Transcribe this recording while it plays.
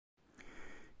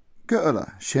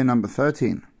Geula, Shir number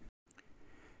 13.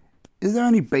 Is there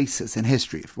any basis in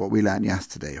history for what we learned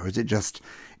yesterday, or is it just,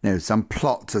 some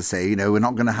plot to say, we're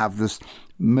not going to have this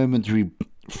momentary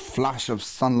flash of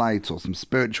sunlight or some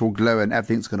spiritual glow and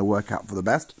everything's going to work out for the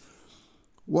best?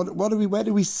 Where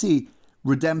do we see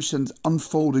redemptions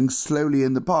unfolding slowly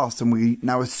in the past, and we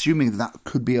now assuming that's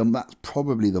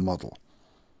probably the model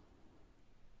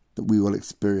that we will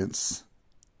experience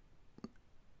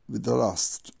with the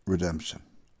last redemption?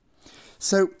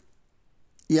 So,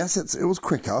 yes, it was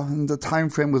quicker, and the time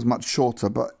frame was much shorter,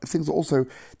 but things also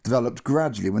developed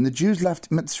gradually. When the Jews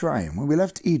left Mitzrayim, when we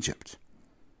left Egypt,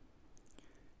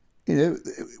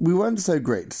 we weren't so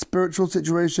great. Spiritual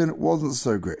situation wasn't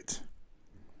so great.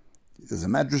 There's a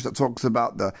medrash that talks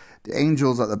about the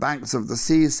angels at the banks of the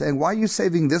sea saying, why are you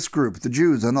saving this group, the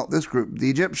Jews, and not this group, the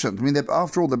Egyptians? I mean,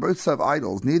 after all, they both serve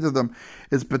idols. Neither of them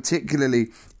is particularly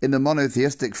in the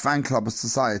monotheistic fan club of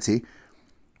society.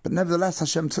 But nevertheless,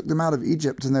 Hashem took them out of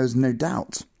Egypt, and there was no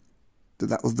doubt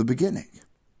that was the beginning.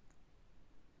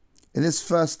 In this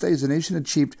first stage, the nation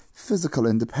achieved physical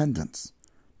independence.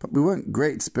 But we weren't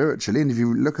great spiritually, and if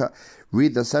you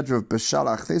read the Seder of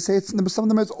Beshalach, they say it's some of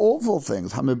the most awful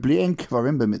things. Hameblien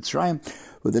kvarim b'Mitzrayim,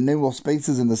 with the no more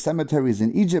spaces in the cemeteries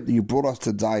in Egypt, that you brought us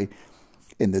to die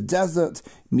in the desert.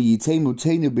 Miyitenu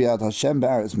teinu biad Hashem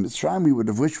b'aretz Mitzrayim, we would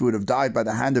have wished we would have died by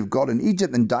the hand of God in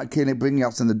Egypt, and bringing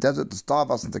us in the desert to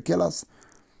starve us and to kill us.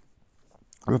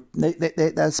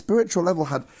 Their spiritual level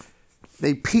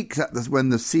they peaked at this when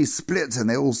the sea split, and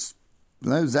they all,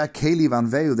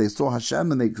 they saw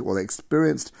Hashem, and they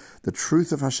experienced the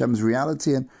truth of Hashem's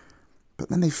reality, but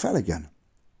then they fell again.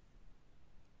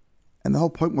 And the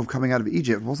whole point of coming out of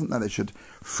Egypt wasn't that they should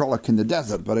frolic in the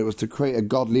desert, but it was to create a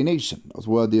godly nation that was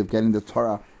worthy of getting the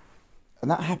Torah. And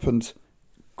that happened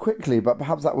quickly, but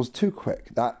perhaps that was too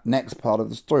quick, that next part of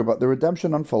the story. But the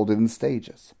redemption unfolded in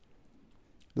stages.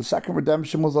 The second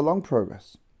redemption was a long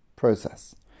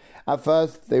process. At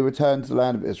first, they returned to the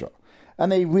land of Israel,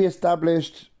 and they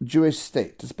re-established Jewish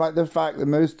state, despite the fact that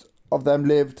most of them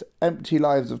lived empty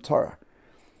lives of Torah.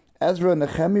 Ezra and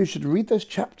Nehemiah, you should read those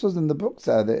chapters in the books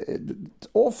there. It's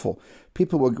awful.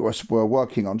 People were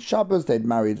working on Shabbos, they'd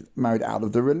married out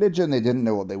of the religion, they didn't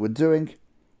know what they were doing.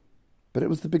 But it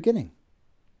was the beginning.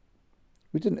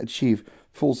 We didn't achieve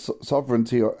full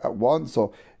sovereignty at once,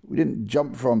 or we didn't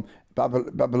jump from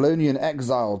Babylonian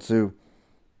exile to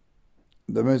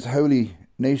the most holy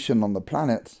nation on the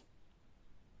planet.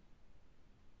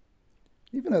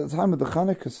 Even at the time of the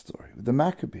Hanukkah story, with the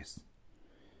Maccabees,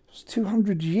 it was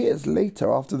 200 years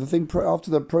later after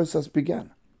the process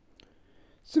began.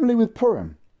 Similarly with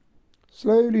Purim,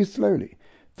 slowly.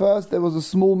 First, there was a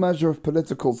small measure of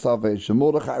political salvation.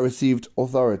 Mordechai received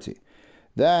authority.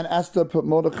 Then Esther put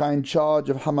Mordechai in charge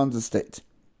of Haman's estate.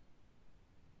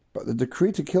 But the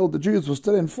decree to kill the Jews was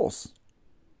still in force.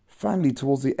 Finally,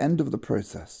 towards the end of the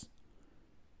process,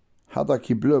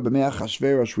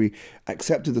 we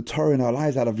accepted the Torah in our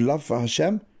lives out of love for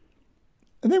Hashem,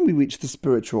 and then we reached the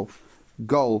spiritual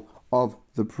goal of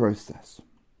the process.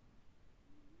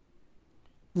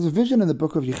 There's a vision in the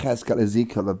book of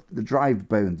Ezekiel of the dry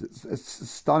bones. It's a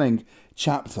stunning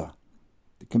chapter.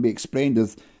 It can be explained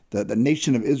as the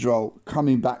nation of Israel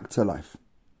coming back to life.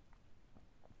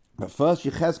 But first,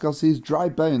 Yechezkel sees dry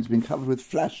bones being covered with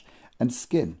flesh and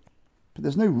skin. But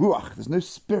there's no ruach, there's no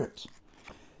spirit.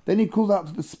 Then he calls out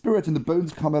to the spirit, and the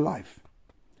bones come alive.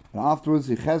 And afterwards,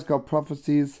 Yechezkel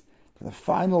prophesies that the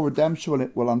final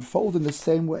redemption will unfold in the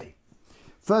same way.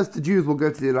 First, the Jews will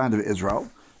go to the land of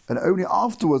Israel, and only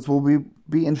afterwards will we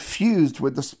be infused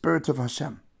with the Spirit of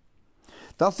Hashem.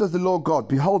 Thus says the Lord God,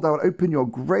 behold, I will open your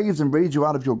graves and raise you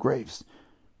out of your graves.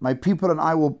 My people and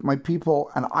I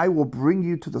will bring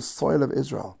you to the soil of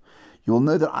Israel. You will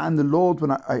know that I am the Lord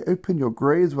when I open your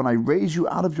graves, when I raise you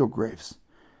out of your graves.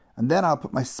 And then I'll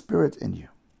put my Spirit in you.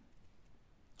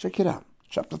 Check it out.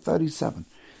 Chapter 37,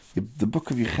 the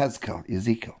book of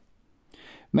Ezekiel.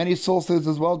 Many sources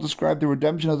as well describe the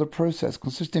redemption as a process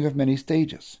consisting of many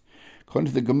stages. According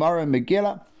to the Gemara and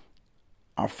Megillah,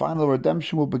 our final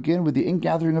redemption will begin with the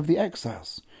ingathering of the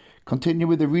exiles, continue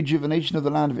with the rejuvenation of the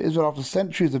land of Israel after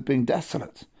centuries of being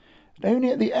desolate. And only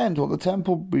at the end will the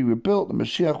temple be rebuilt and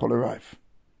Mashiach will arrive.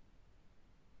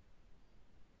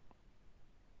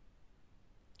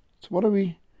 So what are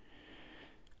we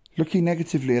looking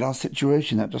negatively at our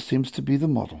situation? That just seems to be the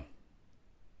model.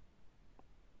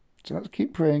 So let's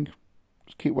keep praying,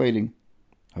 let's keep waiting,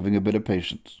 having a bit of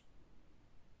patience,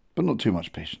 but not too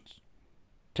much patience.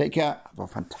 Take care, have a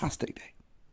fantastic day.